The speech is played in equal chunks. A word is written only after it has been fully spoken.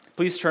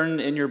Please turn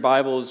in your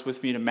Bibles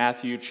with me to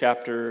Matthew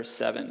chapter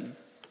 7.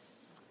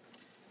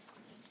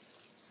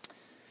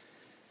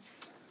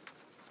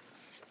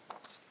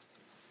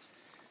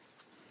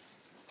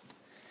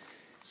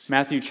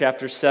 Matthew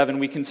chapter 7,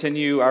 we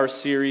continue our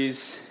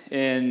series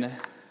in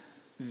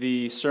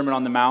the Sermon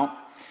on the Mount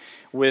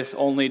with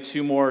only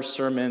 2 more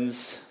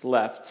sermons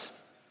left.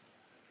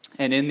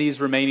 And in these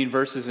remaining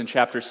verses in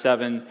chapter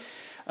 7,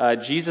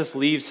 Jesus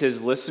leaves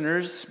his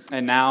listeners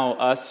and now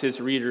us,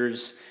 his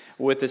readers,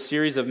 with a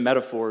series of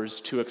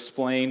metaphors to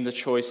explain the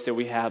choice that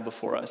we have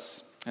before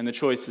us. And the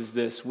choice is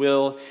this: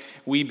 will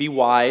we be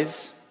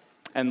wise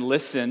and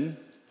listen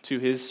to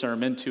his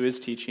sermon, to his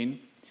teaching,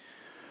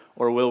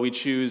 or will we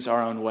choose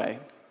our own way?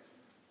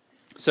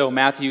 So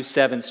Matthew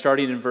 7,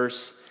 starting in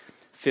verse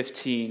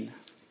 15.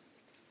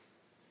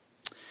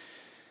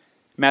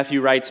 Matthew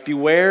writes,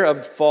 "Beware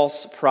of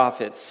false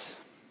prophets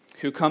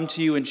who come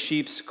to you in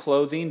sheep's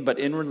clothing, but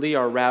inwardly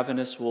are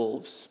ravenous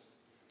wolves.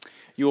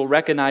 You will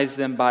recognize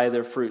them by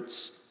their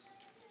fruits.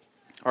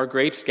 Are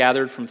grapes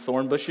gathered from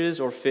thorn bushes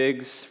or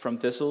figs from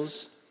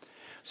thistles?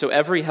 So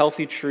every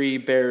healthy tree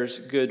bears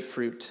good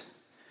fruit,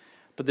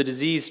 but the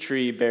diseased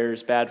tree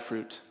bears bad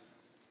fruit.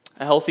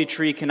 A healthy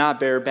tree cannot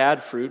bear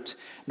bad fruit,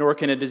 nor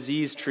can a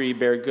diseased tree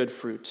bear good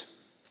fruit.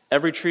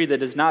 Every tree that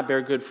does not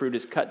bear good fruit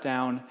is cut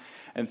down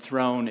and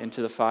thrown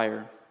into the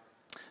fire.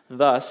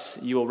 Thus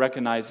you will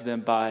recognize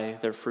them by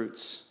their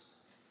fruits."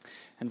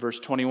 And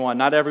verse 21,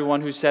 "Not everyone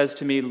who says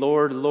to me,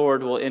 'Lord,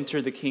 Lord,' will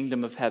enter the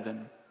kingdom of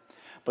heaven,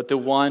 but the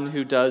one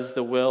who does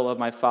the will of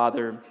my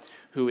Father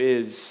who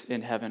is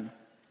in heaven.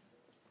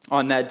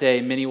 On that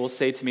day, many will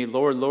say to me,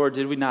 'Lord, Lord,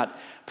 did we not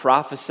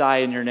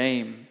prophesy in your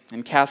name,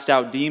 and cast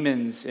out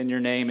demons in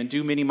your name, and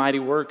do many mighty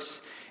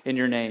works in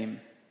your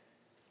name?'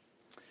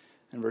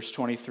 And verse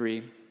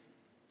 23,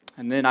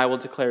 "And then I will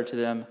declare to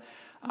them,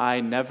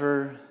 'I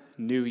never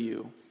knew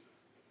you.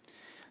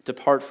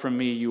 Depart from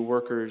me, you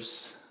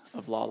workers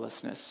of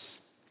lawlessness.'"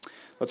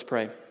 Let's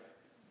pray.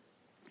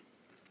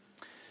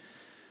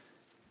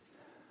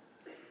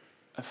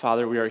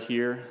 Father, we are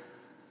here,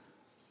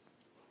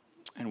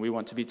 and we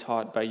want to be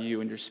taught by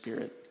you and your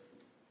Spirit.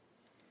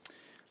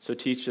 So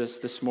teach us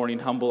this morning,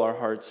 humble our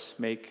hearts,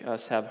 make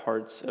us have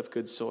hearts of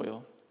good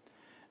soil,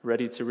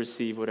 ready to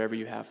receive whatever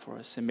you have for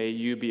us, and may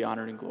you be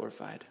honored and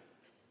glorified.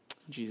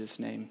 In Jesus'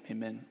 name,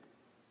 amen.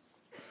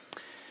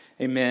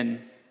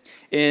 Amen.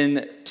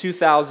 In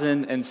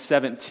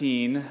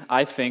 2017,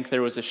 I think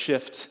there was a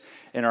shift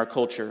in our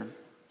culture.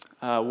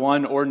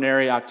 One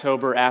ordinary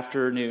October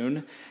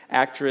afternoon,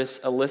 actress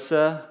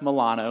Alyssa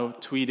Milano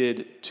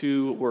tweeted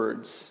 2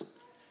 words.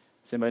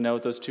 Does anybody know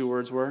what those 2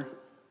 words were?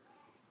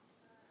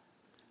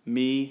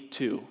 "Me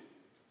too."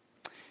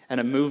 And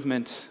a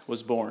movement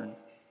was born.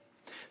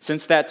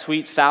 Since that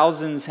tweet,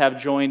 thousands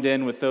have joined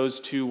in with those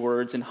 2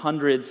 words, and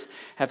hundreds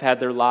have had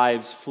their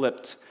lives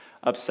flipped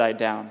upside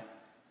down.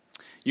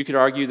 You could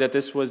argue that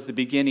this was the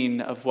beginning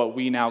of what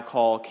we now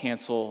call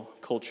cancel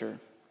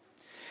culture.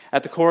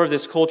 At the core of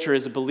this culture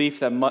is a belief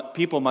that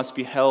people must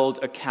be held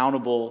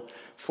accountable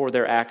for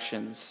their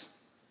actions.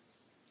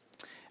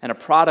 And a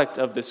product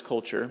of this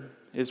culture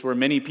is where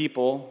many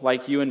people,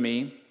 like you and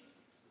me,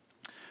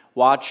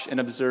 watch and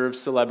observe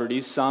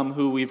celebrities, some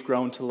who we've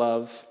grown to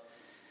love,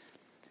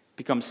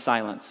 become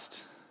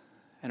silenced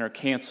and are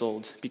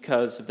canceled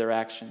because of their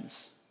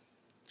actions.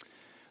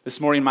 This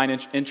morning, my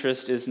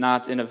interest is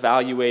not in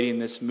evaluating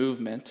this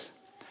movement,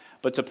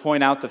 but to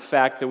point out the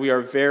fact that we are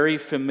very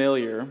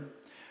familiar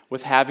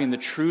with having the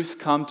truth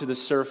come to the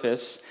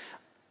surface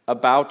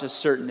about a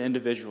certain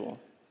individual,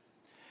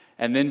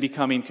 and then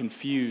becoming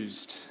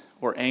confused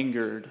or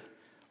angered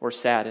or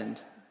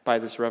saddened by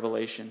this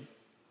revelation.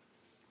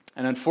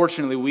 And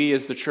unfortunately, we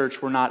as the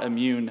church, we're not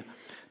immune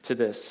to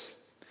this.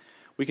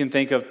 We can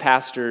think of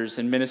pastors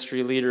and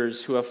ministry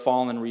leaders who have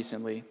fallen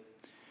recently.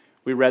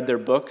 We read their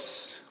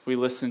books, we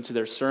listened to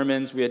their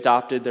sermons, we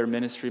adopted their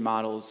ministry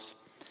models.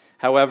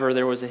 However,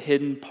 there was a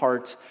hidden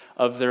part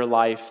of their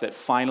life that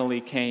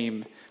finally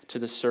came to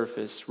the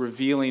surface,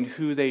 revealing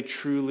who they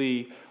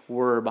truly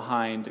were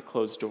behind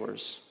closed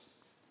doors.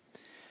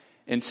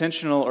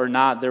 Intentional or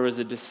not, there was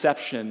a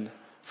deception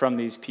from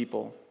these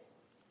people.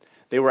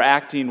 They were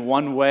acting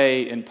one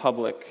way in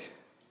public,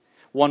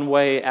 one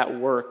way at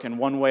work, and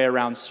one way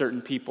around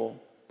certain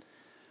people.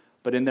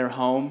 But in their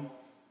home,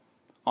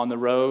 on the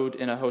road,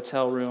 in a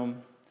hotel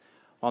room,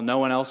 while no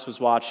one else was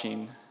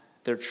watching,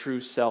 their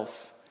true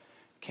self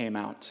came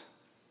out.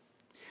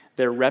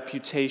 Their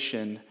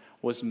reputation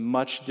was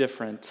much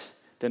different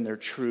than their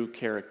true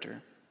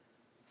character.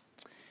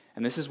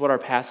 And this is what our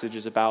passage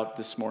is about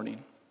this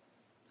morning.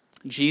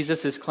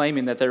 Jesus is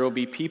claiming that there will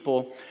be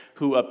people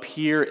who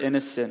appear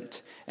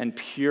innocent and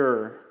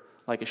pure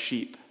like a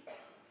sheep,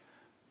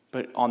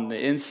 but on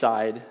the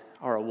inside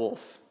are a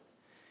wolf.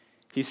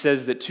 He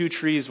says that 2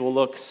 trees will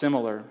look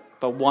similar,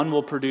 but one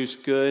will produce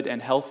good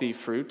and healthy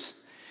fruit,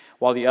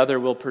 while the other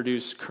will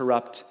produce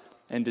corrupt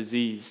and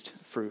diseased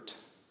fruit.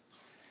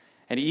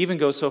 And he even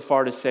goes so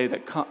far to say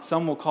that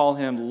some will call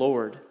him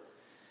Lord,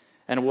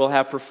 and will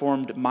have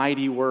performed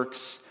mighty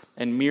works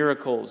and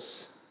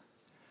miracles,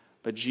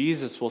 But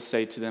Jesus will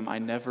say to them, I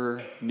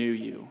never knew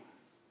you.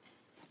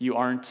 You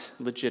aren't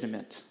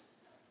legitimate.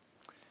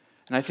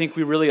 And I think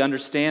we really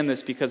understand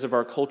this because of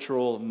our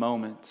cultural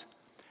moment.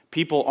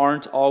 People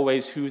aren't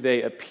always who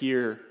they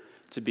appear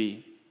to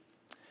be.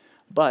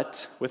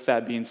 But with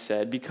that being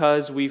said,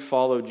 because we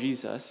follow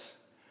Jesus,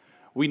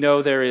 we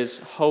know there is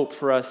hope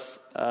for us,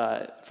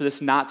 for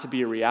this not to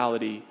be a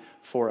reality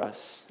for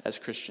us as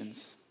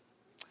Christians.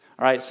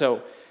 All right,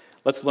 so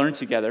let's learn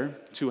together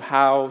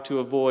how to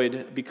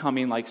avoid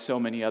becoming like so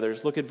many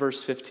others. Look at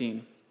verse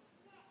 15.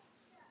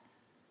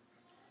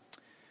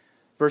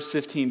 Verse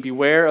 15,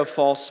 beware of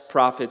false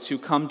prophets who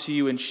come to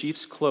you in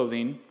sheep's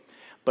clothing,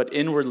 but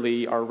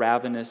inwardly are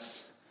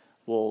ravenous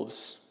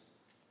wolves.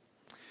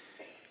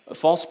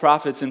 False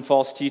prophets and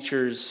false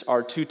teachers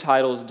are two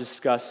titles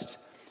discussed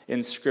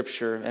in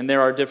Scripture, and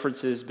there are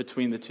differences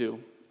between the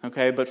two.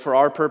 Okay, but for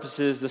our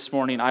purposes this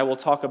morning, I will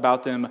talk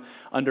about them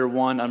under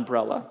one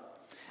umbrella,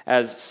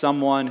 as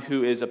someone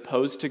who is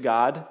opposed to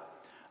God,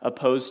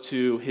 opposed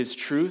to His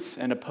truth,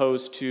 and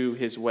opposed to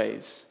His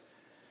ways.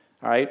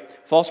 All right?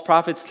 False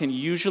prophets can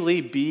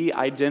usually be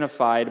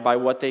identified by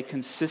what they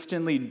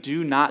consistently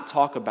do not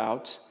talk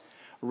about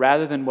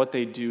rather than what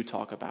they do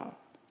talk about.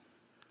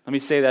 Let me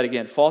say that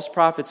again. False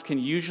prophets can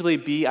usually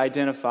be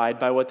identified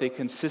by what they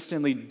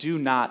consistently do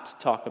not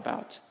talk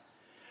about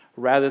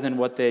rather than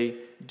what they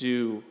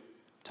do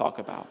talk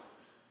about.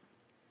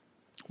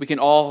 We can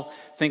all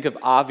think of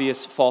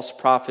obvious false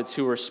prophets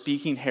who are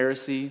speaking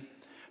heresy,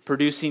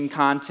 producing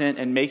content,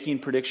 and making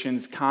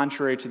predictions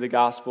contrary to the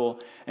gospel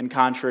and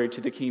contrary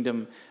to the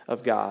kingdom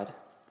of God.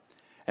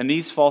 And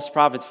these false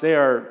prophets, they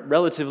are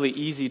relatively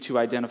easy to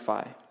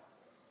identify.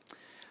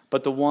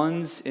 But the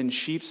ones in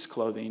sheep's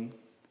clothing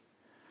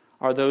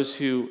are those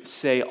who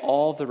say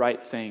all the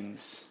right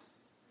things,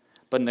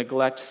 but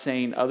neglect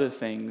saying other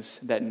things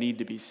that need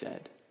to be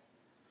said.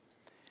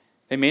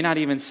 They may not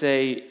even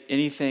say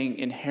anything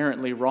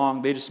inherently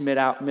wrong. They just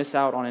miss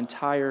out on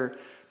entire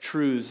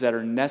truths that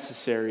are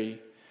necessary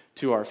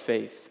to our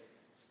faith.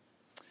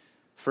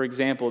 For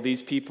example,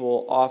 these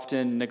people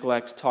often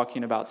neglect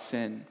talking about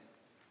sin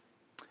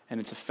and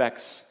its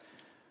effects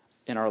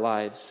in our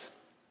lives.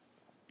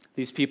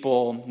 These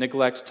people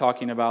neglect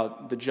talking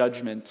about the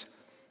judgment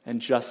and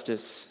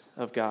justice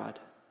of God.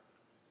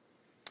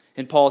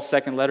 In Paul's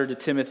second letter to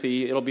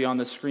Timothy, it'll be on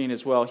the screen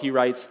as well, he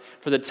writes,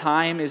 "For the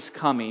time is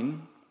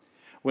coming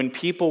when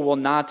people will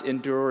not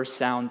endure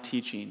sound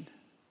teaching,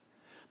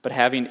 but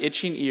having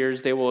itching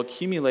ears, they will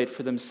accumulate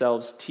for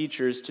themselves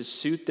teachers to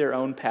suit their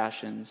own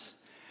passions,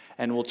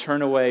 and will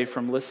turn away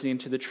from listening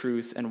to the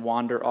truth and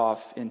wander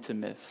off into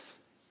myths."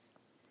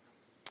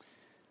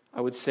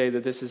 I would say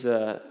that this is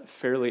a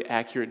fairly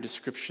accurate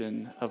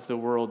description of the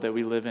world that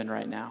we live in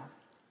right now.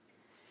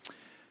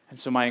 And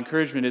so my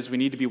encouragement is we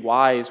need to be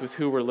wise with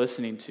who we're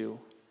listening to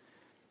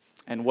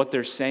and what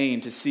they're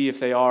saying to see if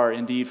they are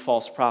indeed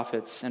false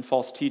prophets and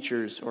false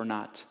teachers or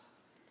not.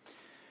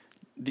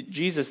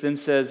 Jesus then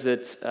says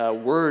that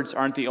words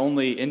aren't the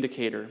only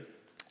indicator.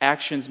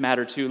 Actions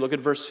matter too. Look at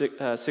verse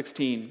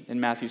 16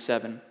 in Matthew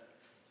 7.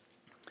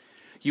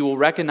 "You will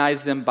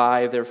recognize them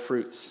by their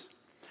fruits.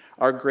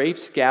 Are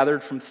grapes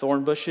gathered from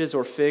thorn bushes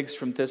or figs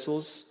from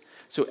thistles?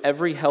 So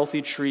every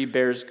healthy tree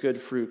bears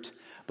good fruit,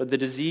 but the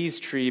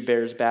diseased tree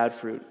bears bad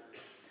fruit.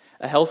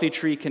 A healthy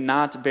tree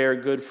cannot bear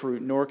good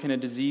fruit, nor can a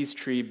diseased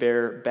tree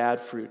bear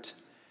bad fruit.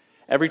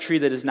 Every tree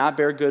that does not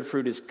bear good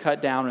fruit is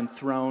cut down and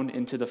thrown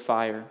into the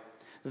fire.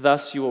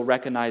 Thus you will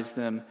recognize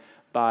them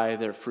by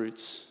their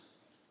fruits."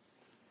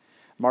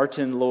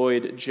 Martin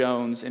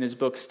Lloyd-Jones, in his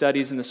book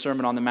Studies in the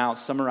Sermon on the Mount,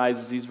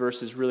 summarizes these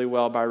verses really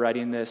well by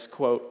writing this,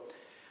 quote,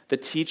 "The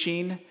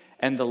teaching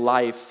and the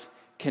life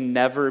can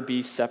never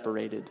be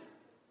separated.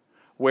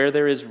 Where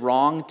there is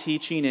wrong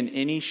teaching in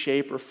any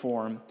shape or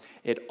form,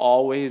 it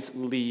always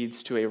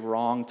leads to a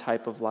wrong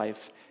type of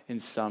life in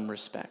some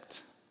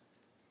respect."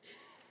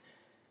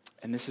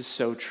 And this is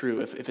so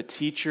true. If a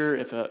teacher,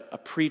 if a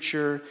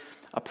preacher,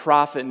 a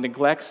prophet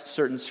neglects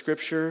certain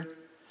scripture,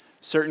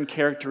 certain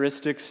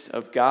characteristics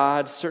of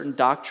God, certain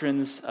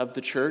doctrines of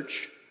the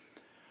church,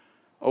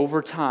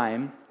 over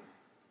time,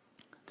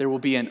 there will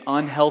be an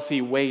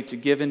unhealthy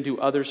weight given to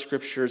other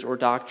scriptures or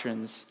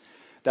doctrines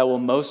that will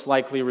most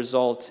likely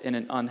result in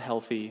an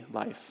unhealthy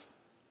life.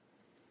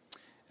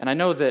 And I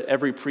know that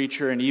every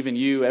preacher, and even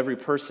you, every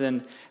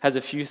person, has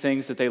a few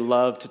things that they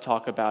love to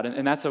talk about,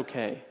 and that's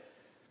okay.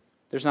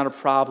 There's not a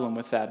problem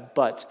with that.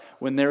 But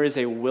when there is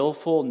a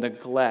willful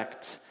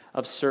neglect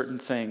of certain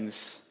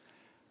things,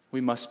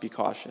 we must be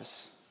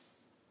cautious.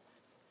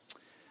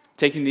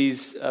 Taking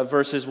these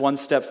verses one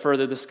step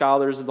further, the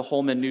scholars of the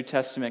Holman New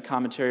Testament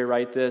commentary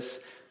write this,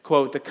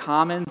 quote, "The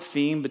common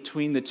theme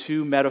between the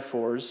two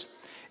metaphors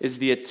is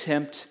the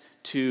attempt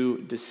to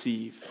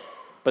deceive,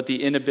 but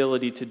the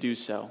inability to do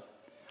so."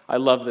 I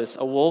love this.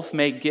 "A wolf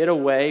may get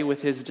away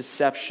with his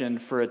deception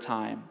for a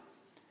time,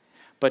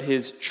 but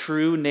his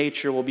true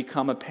nature will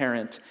become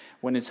apparent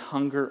when his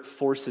hunger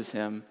forces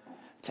him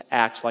to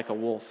act like a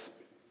wolf.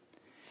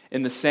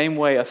 In the same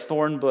way, a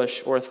thorn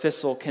bush or a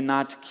thistle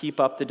cannot keep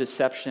up the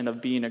deception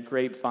of being a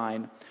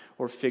grapevine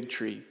or fig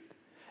tree.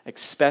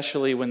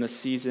 especially when the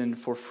season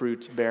for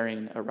fruit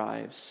bearing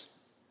arrives.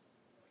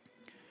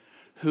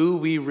 Who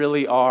we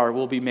really are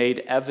will be made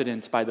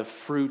evident by the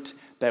fruit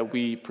that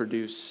we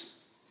produce.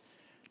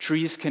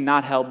 Trees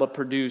cannot help but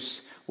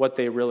produce what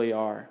they really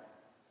are.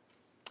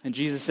 And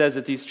Jesus says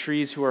that these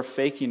trees who are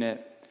faking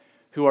it,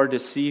 who are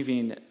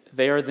deceiving,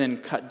 they are then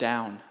cut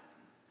down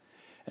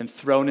and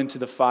thrown into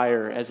the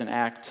fire as an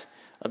act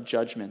of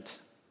judgment.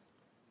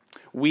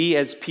 We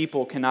as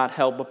people cannot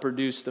help but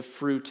produce the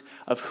fruit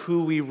of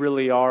who we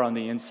really are on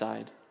the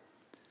inside.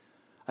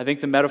 I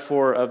think the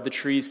metaphor of the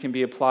trees can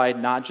be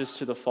applied not just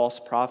to the false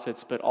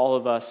prophets, but all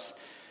of us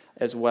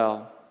as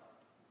well.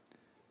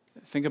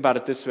 Think about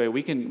it this way.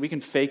 We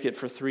can fake it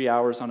for 3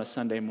 hours on a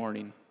Sunday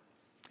morning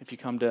if you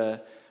come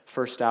to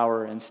first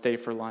hour and stay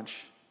for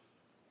lunch.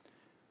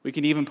 We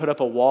can even put up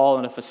a wall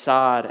and a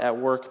facade at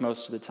work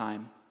most of the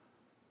time.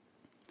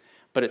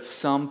 But at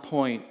some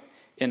point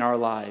in our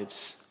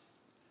lives,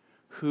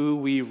 who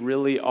we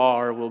really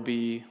are will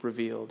be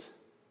revealed.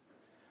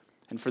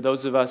 And for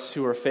those of us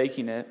who are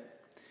faking it,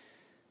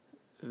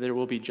 there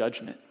will be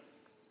judgment.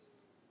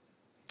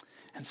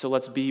 And so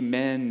let's be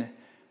men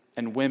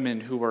and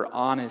women who are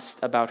honest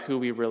about who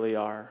we really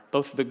are,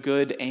 both the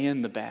good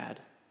and the bad,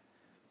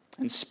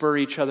 and spur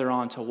each other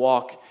on to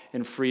walk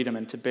in freedom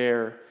and to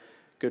bear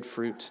good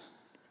fruit.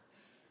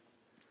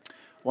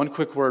 One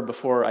quick word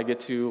before I get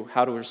to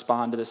how to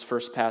respond to this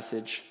first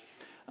passage.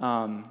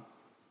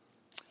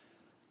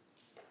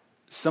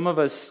 Some of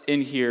us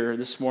in here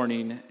this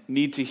morning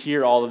need to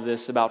hear all of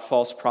this about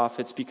false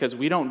prophets because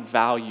we don't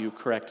value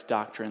correct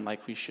doctrine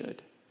like we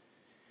should.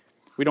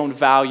 We don't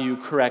value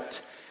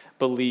correct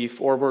belief,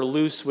 or we're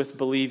loose with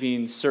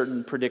believing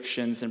certain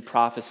predictions and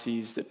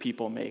prophecies that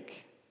people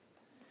make.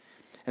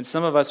 And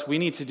some of us, we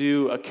need to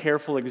do a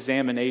careful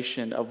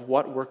examination of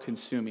what we're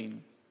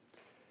consuming.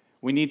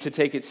 We need to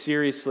take it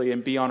seriously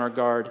and be on our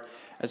guard,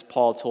 as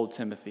Paul told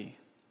Timothy.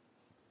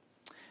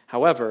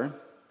 However,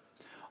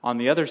 on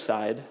the other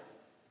side,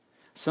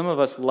 some of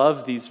us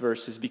love these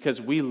verses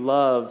because we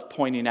love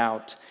pointing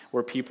out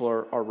where people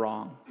are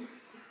wrong.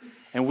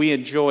 And we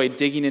enjoy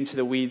digging into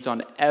the weeds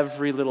on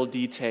every little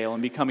detail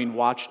and becoming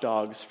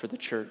watchdogs for the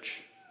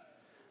church.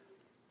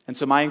 And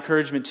so my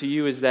encouragement to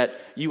you is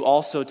that you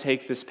also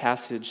take this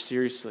passage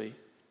seriously.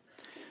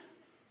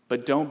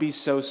 But don't be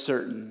so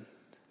certain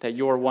that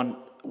you're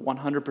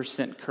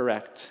 100%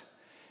 correct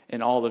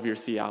in all of your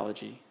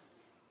theology.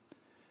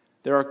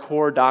 There are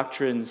core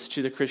doctrines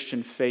to the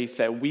Christian faith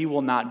that we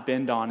will not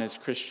bend on as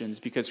Christians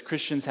because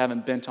Christians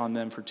haven't bent on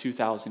them for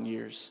 2,000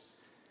 years.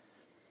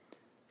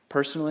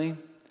 Personally,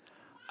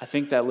 I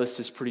think that list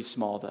is pretty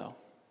small, though.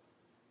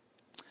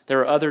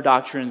 There are other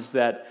doctrines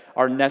that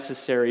are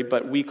necessary,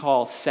 but we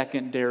call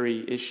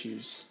secondary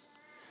issues.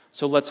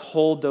 So let's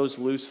hold those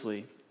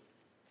loosely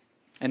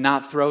and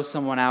not throw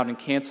someone out and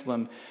cancel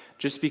them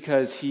just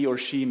because he or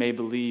she may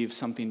believe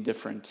something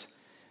different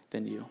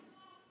than you.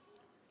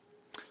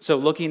 So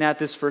looking at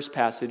this first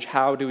passage,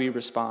 how do we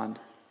respond?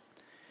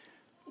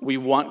 We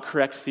want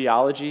correct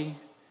theology.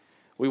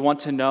 We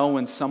want to know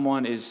when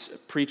someone is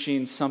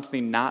preaching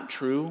something not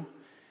true.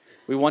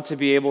 We want to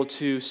be able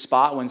to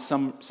spot when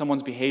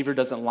someone's behavior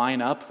doesn't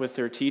line up with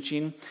their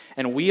teaching.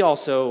 And we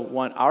also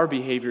want our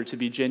behavior to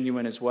be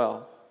genuine as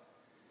well.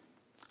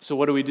 So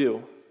what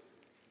do?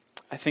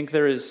 I think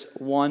there is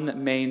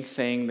one main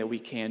thing that we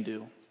can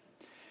do,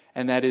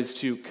 and that is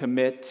to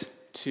commit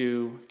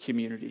to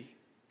community.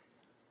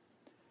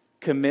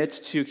 Commit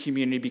to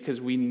community because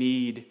we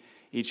need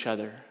each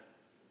other.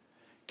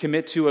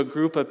 Commit to a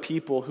group of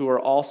people who are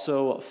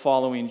also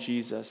following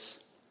Jesus.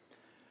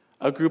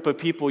 A group of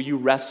people you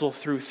wrestle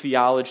through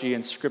theology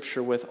and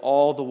scripture with,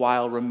 all the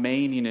while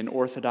remaining in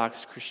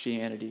Orthodox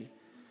Christianity.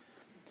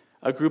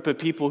 A group of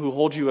people who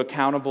hold you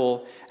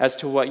accountable as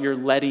to what you're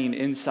letting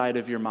inside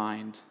of your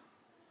mind.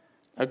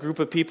 A group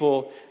of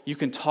people you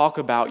can talk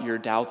about your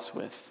doubts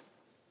with.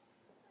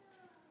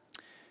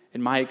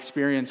 In my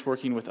experience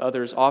working with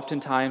others,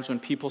 oftentimes when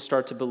people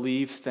start to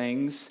believe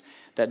things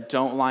that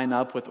don't line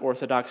up with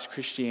Orthodox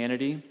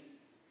Christianity,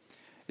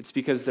 it's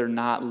because they're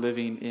not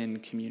living in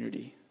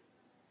community.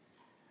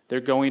 They're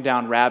going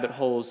down rabbit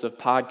holes of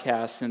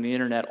podcasts and the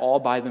internet all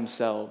by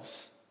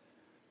themselves.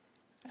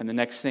 And the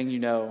next thing you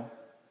know,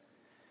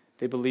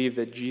 they believe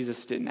that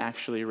Jesus didn't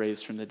actually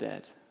raise from the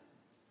dead.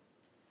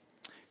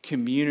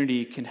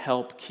 Community can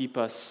help keep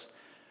us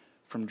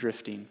from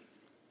drifting.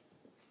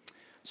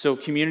 So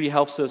community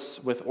helps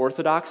us with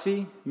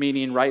orthodoxy,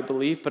 meaning right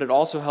belief, but it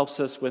also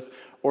helps us with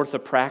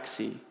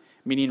orthopraxy,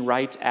 meaning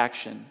right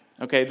action.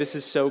 Okay, this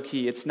is so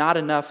key. It's not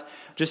enough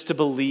just to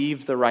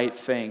believe the right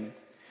thing.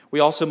 We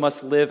also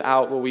must live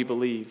out what we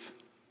believe.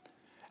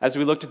 As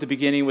we looked at the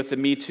beginning with the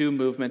Me Too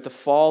movement, the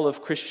fall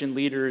of Christian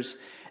leaders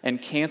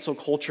and cancel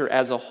culture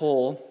as a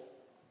whole,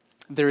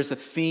 there is a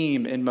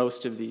theme in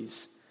most of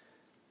these.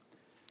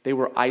 They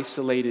were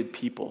isolated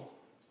people.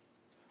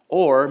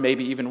 Or,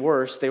 maybe even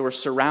worse, they were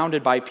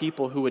surrounded by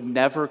people who would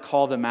never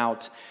call them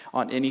out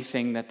on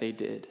anything that they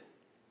did.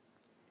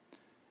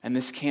 And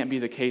this can't be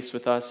the case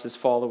with us as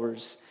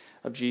followers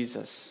of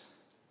Jesus.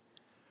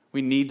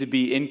 We need to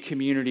be in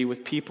community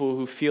with people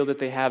who feel that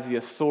they have the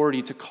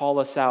authority to call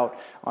us out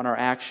on our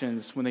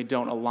actions when they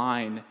don't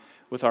align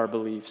with our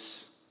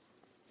beliefs.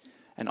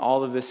 And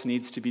all of this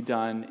needs to be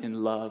done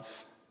in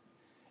love,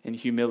 in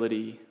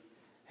humility,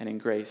 and in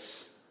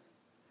grace.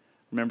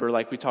 Remember,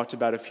 like we talked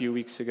about a few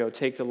weeks ago,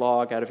 take the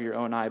log out of your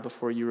own eye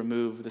before you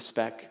remove the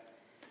speck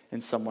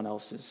in someone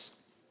else's.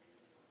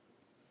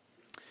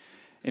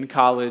 In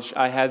college,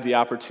 I had the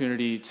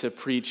opportunity to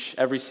preach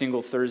every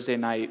single Thursday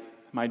night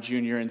my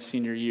junior and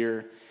senior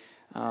year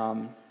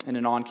in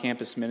an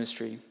on-campus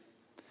ministry.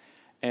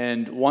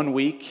 And one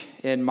week,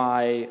 in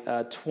my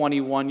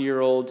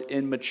 21-year-old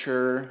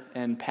immature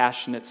and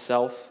passionate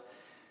self,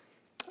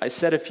 I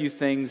said a few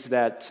things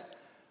that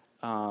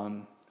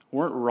weren't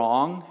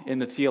wrong in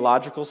the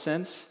theological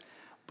sense,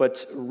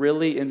 but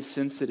really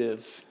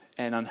insensitive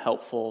and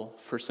unhelpful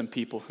for some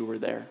people who were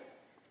there.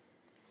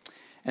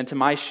 And to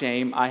my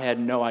shame, I had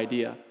no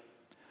idea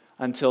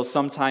until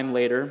sometime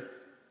later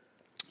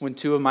when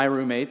two of my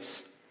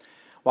roommates,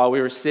 while we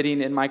were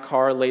sitting in my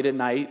car late at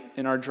night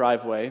in our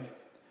driveway,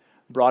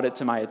 brought it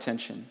to my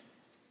attention.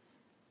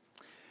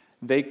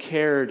 They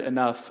cared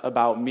enough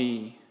about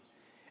me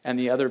and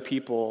the other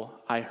people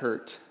I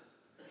hurt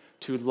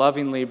to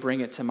lovingly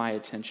bring it to my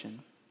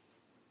attention.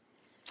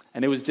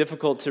 And it was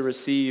difficult to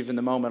receive in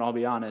the moment, I'll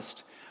be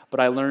honest, but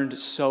I learned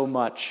so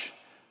much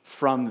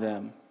from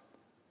them.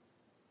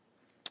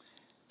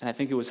 And I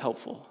think it was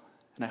helpful,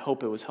 and I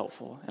hope it was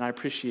helpful, and I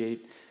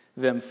appreciate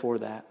them for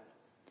that.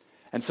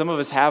 And some of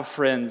us have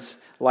friends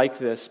like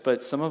this,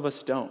 but some of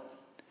us don't.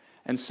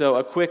 And so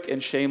a quick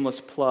and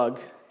shameless plug,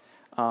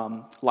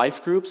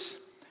 life groups,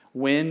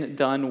 when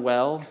done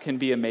well, can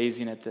be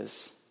amazing at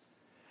this.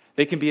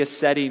 They can be a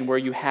setting where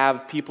you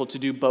have people to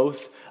do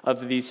both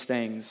of these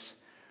things.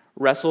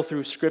 Wrestle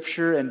through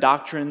Scripture and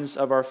doctrines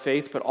of our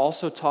faith, but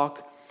also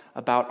talk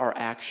about our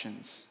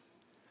actions.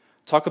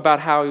 Talk about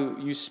how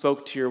you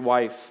spoke to your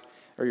wife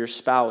or your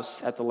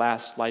spouse at the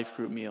last life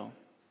group meal.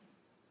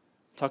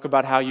 Talk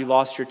about how you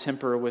lost your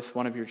temper with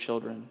one of your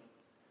children.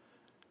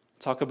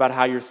 Talk about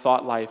how your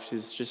thought life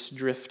is just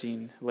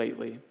drifting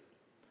lately.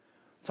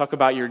 Talk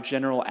about your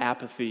general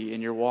apathy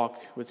in your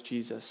walk with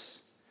Jesus.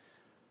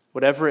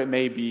 Whatever it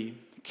may be,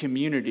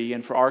 community,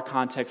 and for our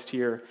context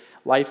here,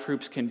 life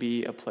groups can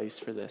be a place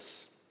for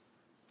this.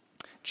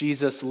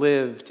 Jesus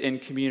lived in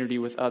community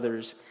with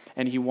others,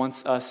 and he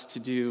wants us to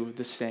do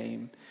the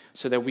same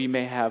so that we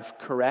may have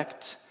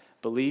correct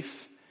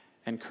belief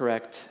and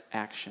correct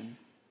action.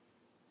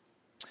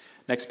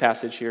 Next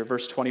passage here,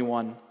 verse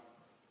 21.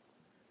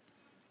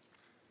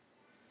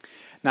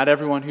 Not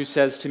everyone who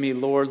says to me,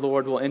 Lord,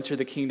 Lord, will enter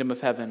the kingdom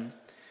of heaven,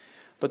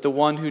 but the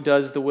one who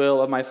does the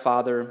will of my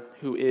Father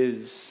who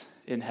is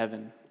in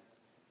heaven.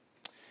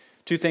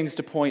 Two things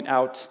to point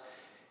out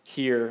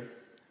here.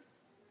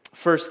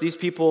 First, these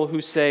people who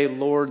say,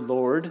 Lord,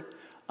 Lord,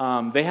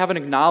 they have an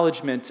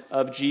acknowledgement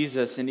of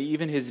Jesus and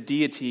even his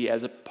deity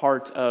as a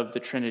part of the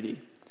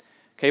Trinity.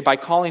 Okay, by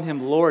calling him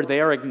Lord, they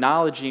are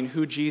acknowledging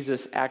who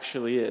Jesus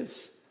actually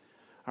is.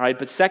 All right,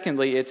 but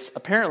secondly, it's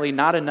apparently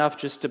not enough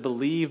just to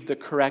believe the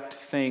correct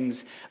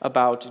things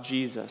about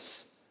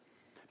Jesus.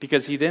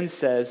 Because he then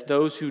says,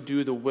 those who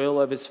do the will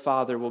of his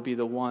Father will be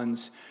the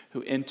ones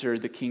who enter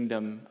the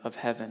kingdom of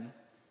heaven.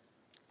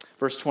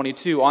 Verse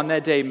 22, on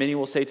that day many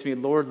will say to me,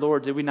 Lord,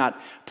 Lord, did we not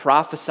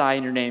prophesy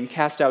in your name,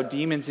 cast out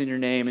demons in your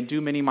name, and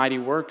do many mighty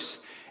works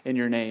in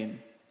your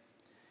name?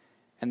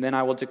 And then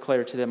I will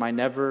declare to them, I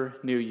never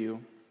knew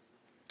you.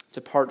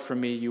 Depart from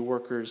me, you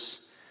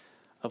workers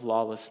of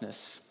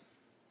lawlessness.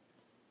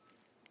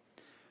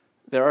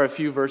 There are a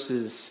few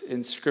verses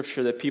in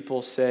Scripture that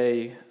people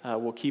say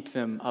will keep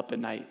them up at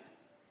night.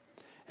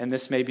 And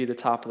this may be the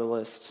top of the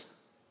list.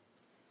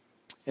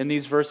 In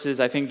these verses,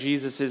 I think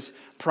Jesus is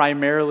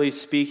primarily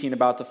speaking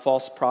about the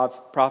false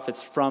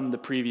prophets from the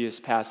previous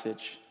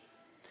passage.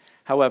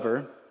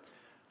 However,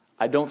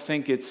 I don't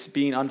think it's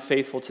being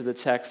unfaithful to the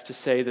text to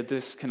say that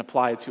this can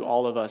apply to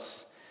all of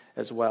us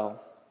as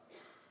well.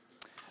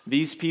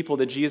 These people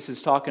that Jesus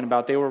is talking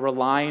about, they were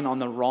relying on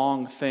the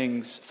wrong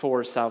things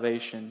for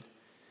salvation.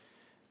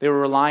 They were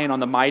relying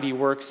on the mighty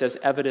works as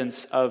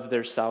evidence of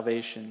their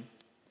salvation.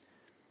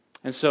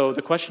 And so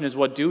the question is,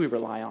 what do we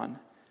rely on?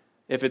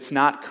 If it's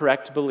not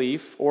correct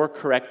belief or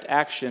correct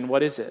action,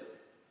 what is it?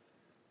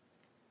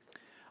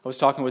 I was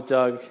talking with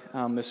Doug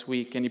this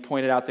week, and he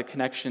pointed out the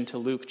connection to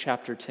Luke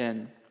chapter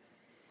 10.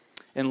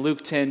 In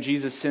Luke 10,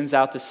 Jesus sends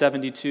out the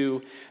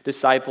 72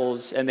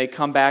 disciples, and they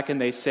come back and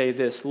they say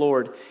this,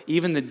 Lord,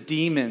 even the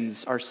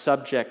demons are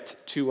subject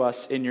to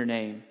us in your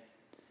name.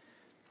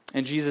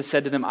 And Jesus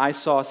said to them, I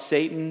saw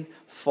Satan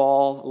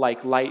fall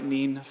like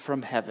lightning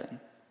from heaven.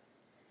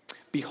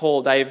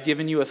 Behold, I have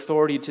given you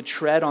authority to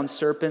tread on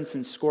serpents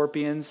and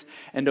scorpions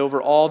and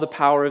over all the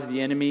power of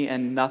the enemy,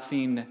 and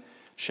nothing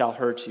shall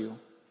hurt you.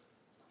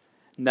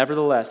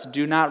 Nevertheless,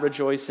 do not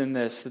rejoice in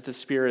this, that the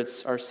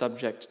spirits are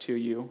subject to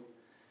you,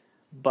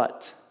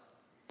 but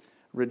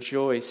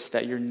rejoice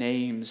that your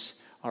names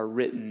are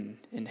written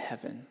in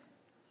heaven.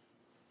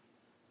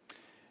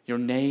 Your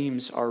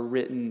names are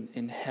written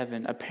in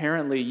heaven.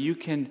 Apparently, you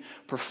can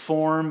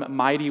perform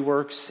mighty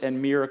works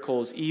and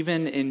miracles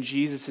even in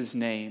Jesus'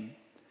 name,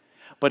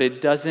 but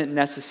it doesn't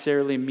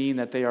necessarily mean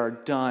that they are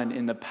done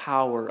in the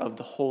power of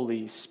the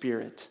Holy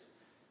Spirit.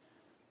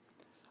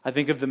 I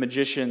think of the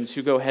magicians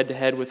who go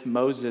head-to-head with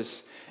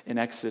Moses in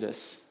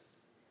Exodus.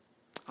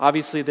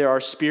 Obviously, there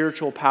are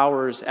spiritual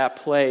powers at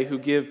play who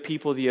give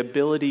people the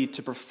ability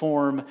to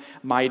perform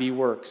mighty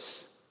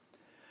works.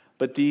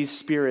 But these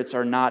spirits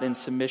are not in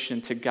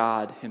submission to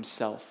God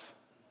himself.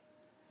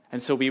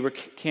 And so we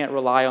can't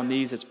rely on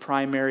these as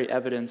primary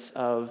evidence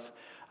of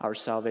our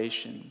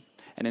salvation.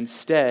 And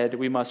instead,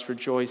 we must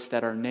rejoice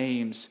that our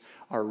names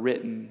are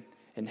written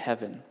in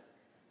heaven.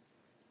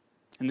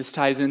 And this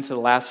ties into the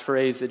last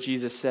phrase that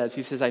Jesus says.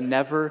 He says, I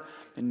never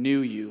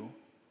knew you.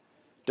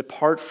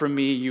 Depart from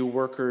me, you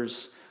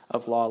workers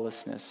of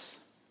lawlessness.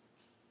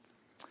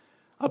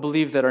 I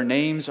believe that our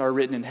names are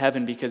written in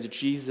heaven because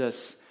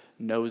Jesus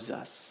knows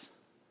us.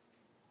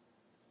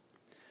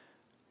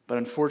 But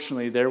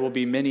unfortunately, there will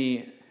be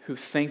many who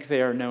think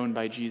they are known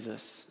by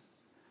Jesus,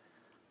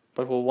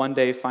 but will one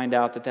day find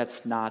out that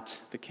that's not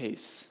the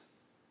case.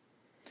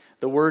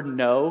 The word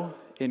know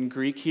in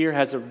Greek here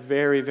has a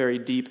very, very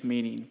deep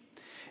meaning.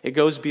 It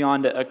goes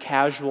beyond a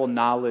casual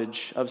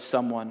knowledge of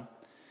someone.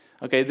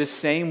 Okay, this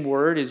same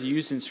word is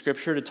used in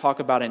Scripture to talk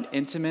about an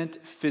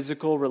intimate,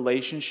 physical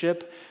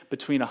relationship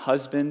between a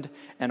husband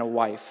and a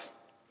wife.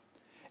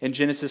 In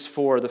Genesis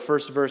 4, the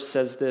first verse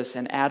says this,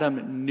 and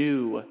Adam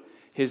knew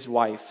his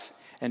wife,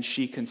 and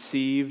she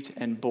conceived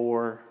and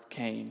bore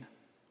Cain.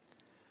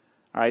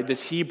 All right,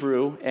 this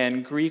Hebrew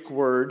and Greek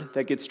word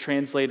that gets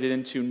translated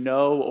into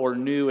know or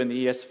knew in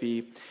the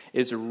ESV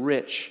is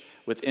rich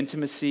with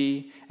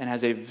intimacy and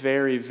has a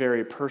very,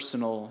 very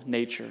personal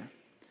nature.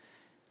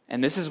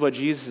 And this is what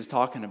Jesus is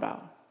talking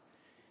about.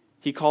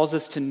 He calls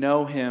us to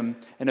know him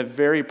in a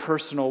very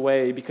personal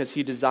way because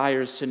he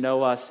desires to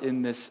know us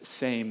in this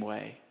same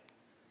way.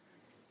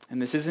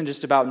 And this isn't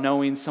just about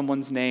knowing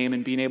someone's name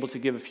and being able to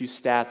give a few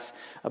stats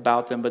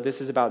about them, but this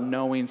is about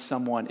knowing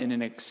someone in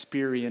an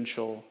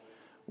experiential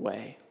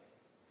way.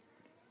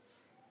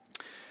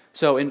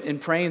 So in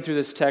praying through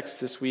this text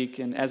this week,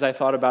 and as I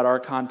thought about our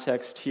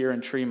context here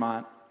in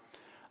Tremont,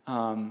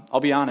 I'll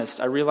be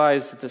honest, I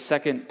realized that the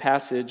second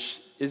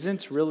passage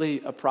isn't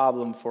really a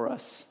problem for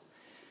us.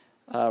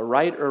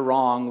 Right or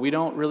wrong, we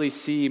don't really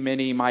see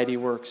many mighty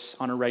works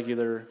on a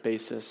regular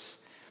basis.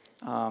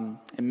 And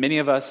many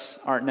of us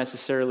aren't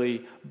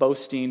necessarily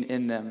boasting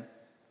in them.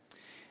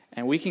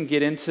 And we can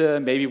get into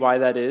maybe why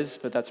that is,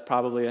 but that's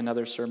probably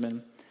another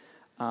sermon.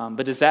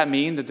 But does that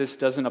mean that this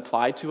doesn't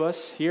apply to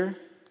us here?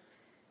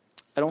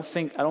 I don't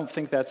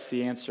think that's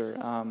the answer.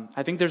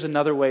 I think there's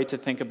another way to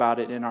think about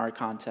it in our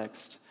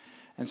context.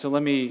 And so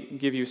let me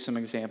give you some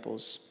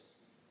examples.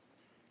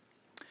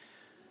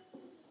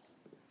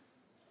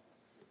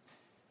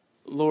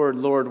 Lord,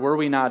 Lord, were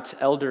we not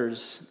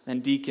elders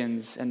and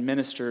deacons and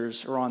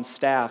ministers or on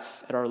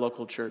staff at our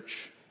local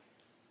church?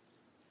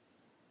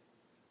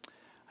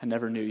 I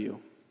never knew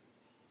you.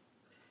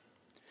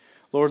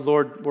 Lord,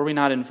 Lord, were we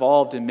not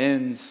involved in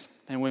men's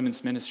and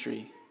women's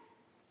ministry?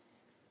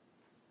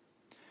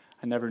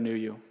 I never knew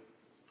you.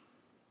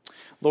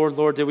 Lord,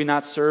 Lord, did we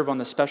not serve on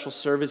the special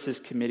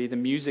services committee, the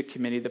music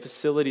committee, the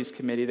facilities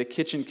committee, the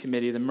kitchen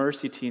committee, the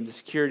mercy team, the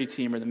security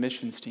team, or the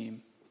missions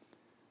team?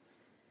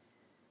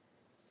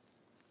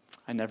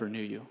 I never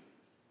knew you.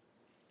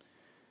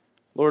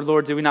 Lord,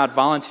 Lord, did we not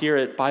volunteer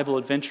at Bible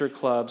Adventure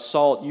Club,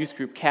 SALT, Youth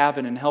Group,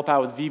 Cabin, and help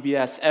out with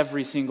VBS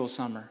every single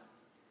summer?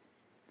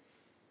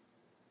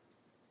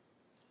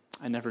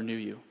 I never knew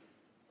you.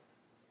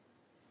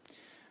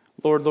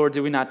 Lord, Lord,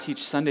 did we not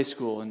teach Sunday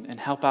school and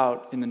help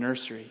out in the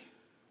nursery?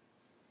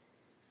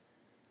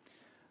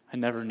 I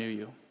never knew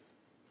you.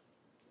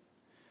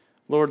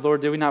 Lord,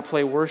 Lord, did we not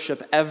play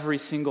worship every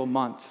single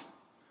month?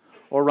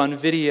 Or run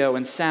video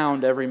and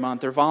sound every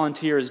month, or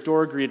volunteer as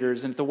door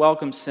greeters and at the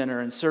Welcome Center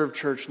and serve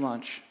church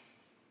lunch?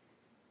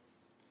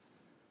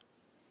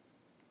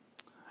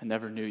 I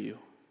never knew you.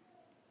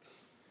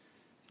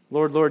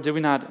 Lord, Lord, did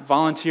we not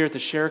volunteer at the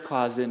Share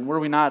Closet, and were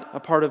we not a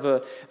part of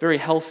a very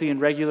healthy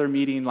and regular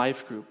meeting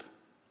life group?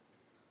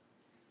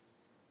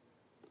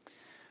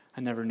 I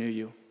never knew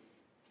you.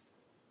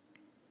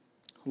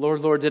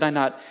 Lord, Lord, did I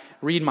not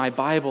read my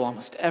Bible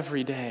almost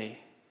every day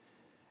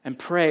and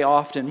pray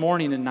often,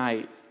 morning and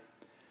night?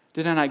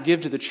 Did I not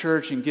give to the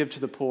church and give to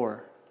the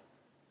poor?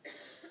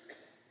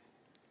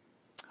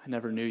 I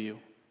never knew you.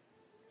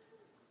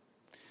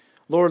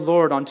 Lord,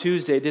 Lord, on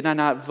Tuesday, did I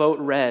not vote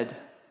red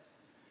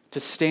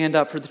to stand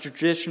up for the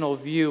traditional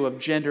view of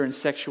gender and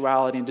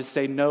sexuality and to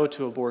say no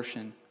to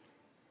abortion?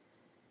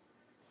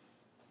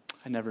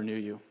 I never knew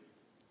you.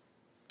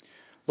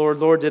 Lord,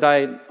 Lord, did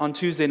I on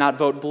Tuesday not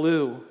vote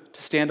blue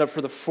to stand up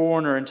for the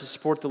foreigner and to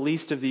support the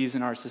least of these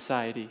in our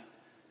society?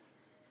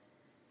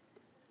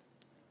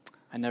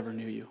 I never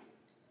knew you.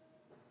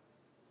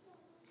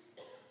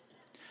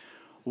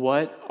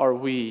 What are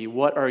we,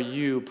 what are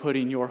you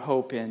putting your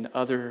hope in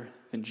other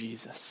than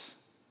Jesus?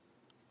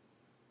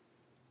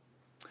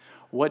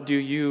 What do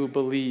you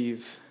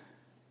believe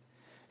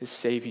is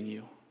saving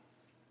you?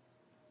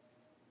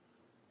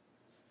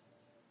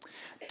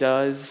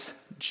 Does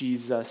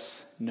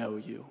Jesus know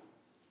you?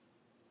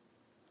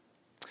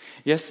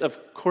 Yes,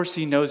 of course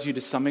he knows you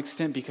to some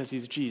extent because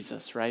he's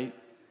Jesus, right?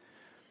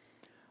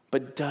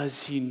 But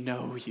does he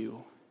know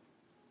you?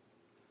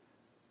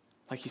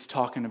 Like he's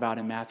talking about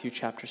in Matthew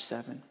chapter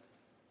 7.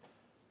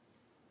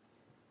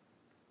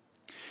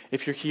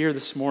 If you're here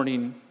this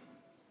morning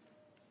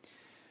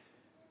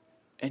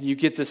and you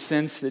get the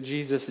sense that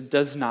Jesus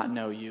does not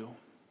know you,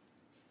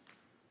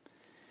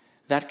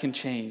 that can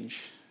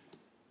change.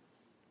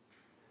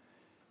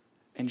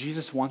 And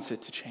Jesus wants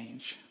it to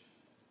change.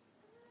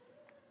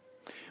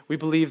 We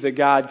believe that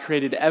God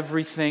created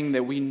everything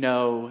that we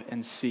know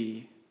and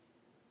see.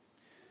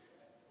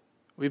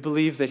 We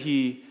believe that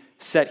he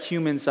set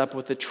humans up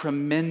with a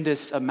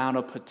tremendous amount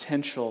of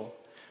potential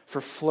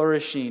for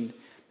flourishing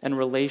and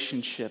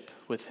relationship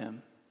with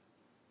him.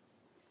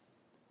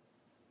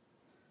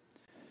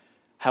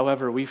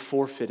 However, we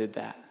forfeited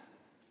that.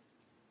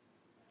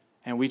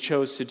 And we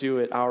chose to do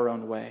it our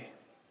own way.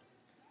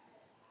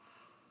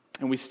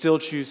 And we still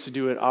choose to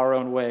do it our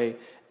own way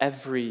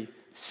every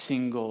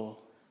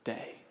single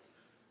day.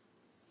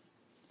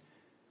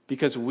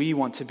 Because we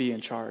want to be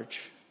in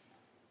charge.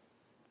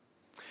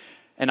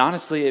 And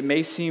honestly, it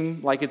may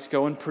seem like it's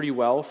going pretty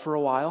well for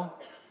a while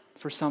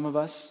for some of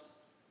us.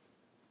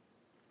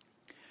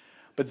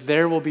 But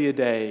there will be a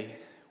day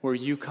where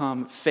you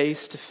come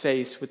face to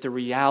face with the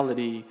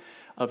reality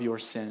of your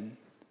sin.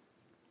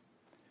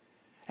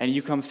 And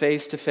you come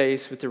face to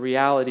face with the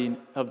reality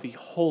of the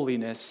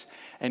holiness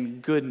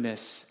and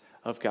goodness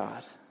of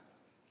God.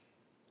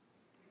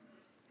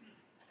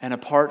 And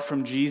apart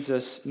from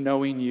Jesus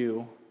knowing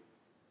you,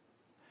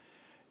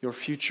 your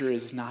future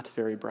is not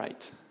very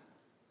bright.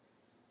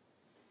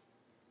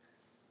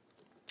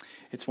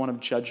 It's one of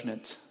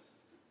judgment.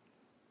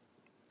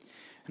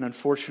 And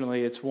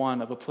unfortunately, it's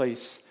one of a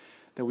place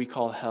that we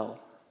call hell.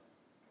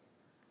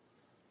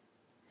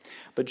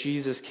 But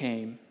Jesus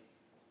came,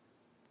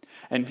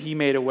 and he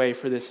made a way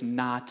for this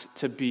not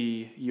to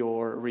be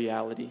your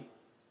reality.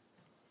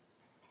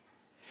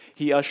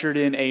 He ushered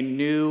in a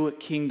new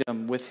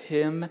kingdom with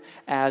him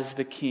as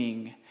the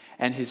king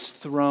and his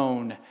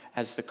throne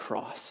as the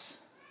cross.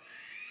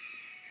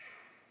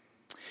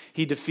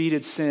 He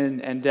defeated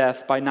sin and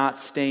death by not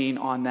staying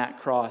on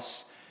that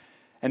cross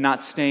and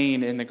not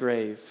staying in the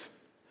grave,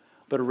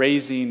 but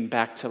raising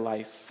back to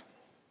life.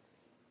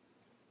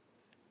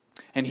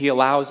 And he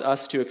allows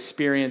us to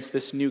experience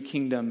this new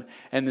kingdom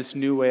and this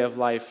new way of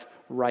life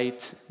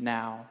right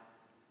now.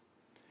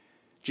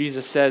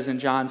 Jesus says in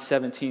John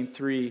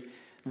 17:3,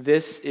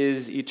 "This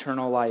is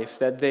eternal life,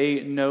 that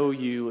they know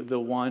you, the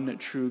one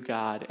true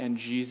God, and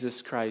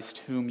Jesus Christ,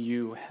 whom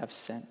you have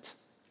sent."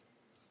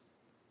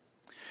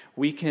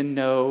 We can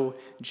know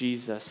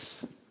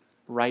Jesus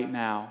right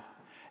now,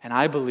 and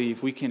I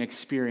believe we can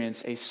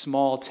experience a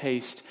small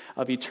taste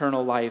of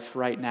eternal life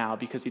right now,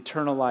 because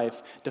eternal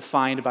life,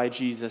 defined by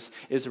Jesus,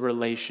 is a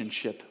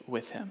relationship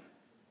with him.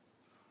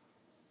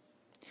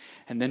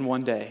 And then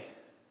one day,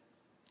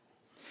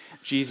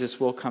 Jesus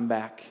will come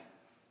back,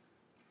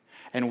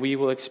 and we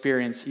will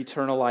experience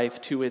eternal life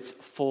to its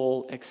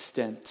full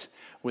extent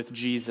with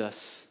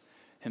Jesus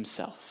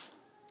himself.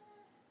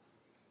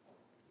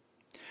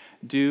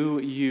 Do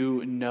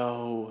you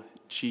know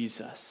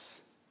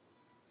Jesus?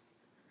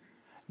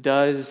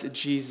 Does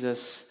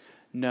Jesus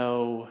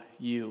know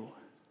you?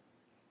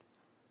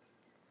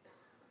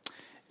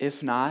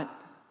 If not,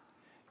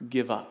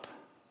 give up.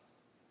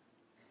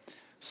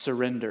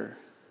 Surrender.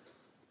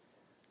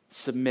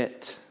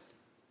 Submit.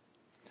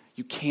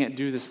 You can't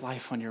do this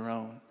life on your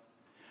own.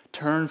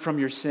 Turn from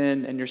your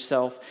sin and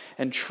yourself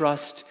and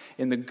trust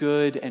in the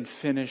good and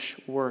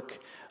finished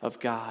work of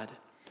God.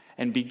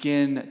 And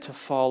begin to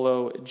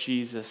follow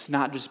Jesus,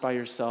 not just by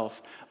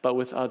yourself, but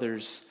with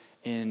others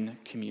in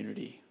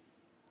community.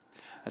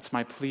 That's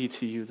my plea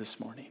to you this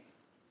morning.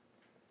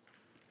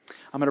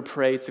 I'm going to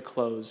pray to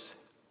close.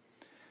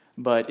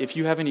 But if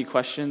you have any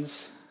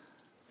questions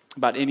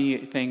about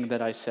anything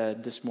that I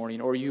said this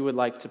morning, or you would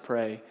like to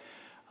pray,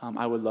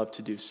 I would love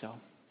to do so.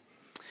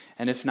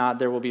 And if not,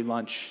 there will be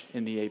lunch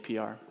in the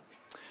APR.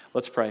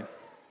 Let's pray.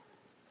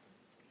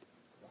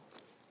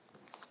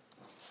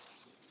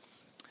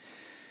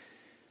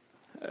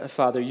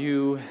 Father,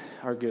 you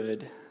are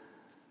good.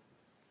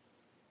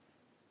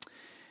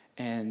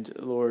 And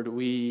Lord,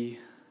 we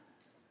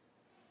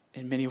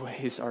in many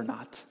ways are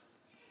not.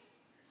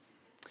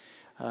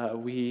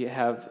 We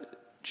have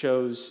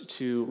chose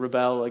to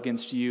rebel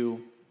against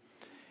you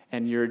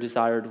and your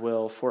desired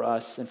will for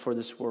us and for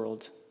this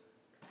world.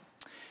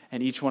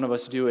 And each one of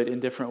us do it in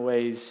different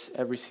ways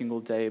every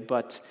single day,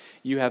 but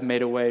you have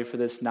made a way for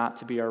this not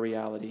to be our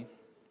reality.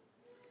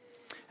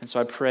 And so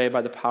I pray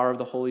by the power of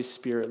the Holy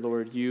Spirit,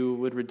 Lord, you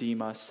would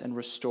redeem us and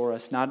restore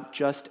us, not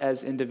just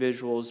as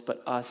individuals,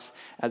 but us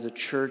as a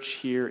church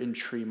here in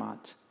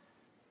Tremont.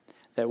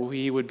 That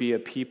we would be a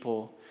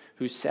people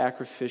who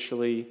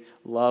sacrificially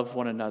love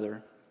one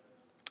another.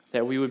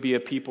 That we would be a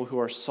people who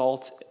are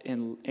salt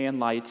and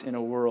light in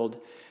a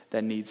world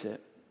that needs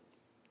it.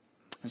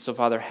 And so,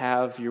 Father,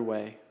 have your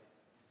way.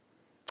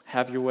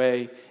 Have your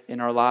way in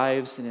our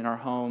lives and in our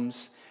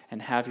homes,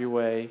 and have your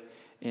way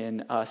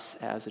in us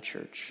as a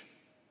church.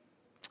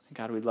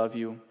 God, we love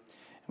you, and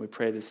we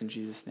pray this in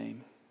Jesus'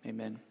 name.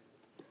 Amen.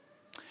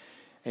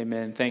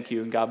 Amen. Thank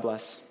you, and God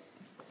bless.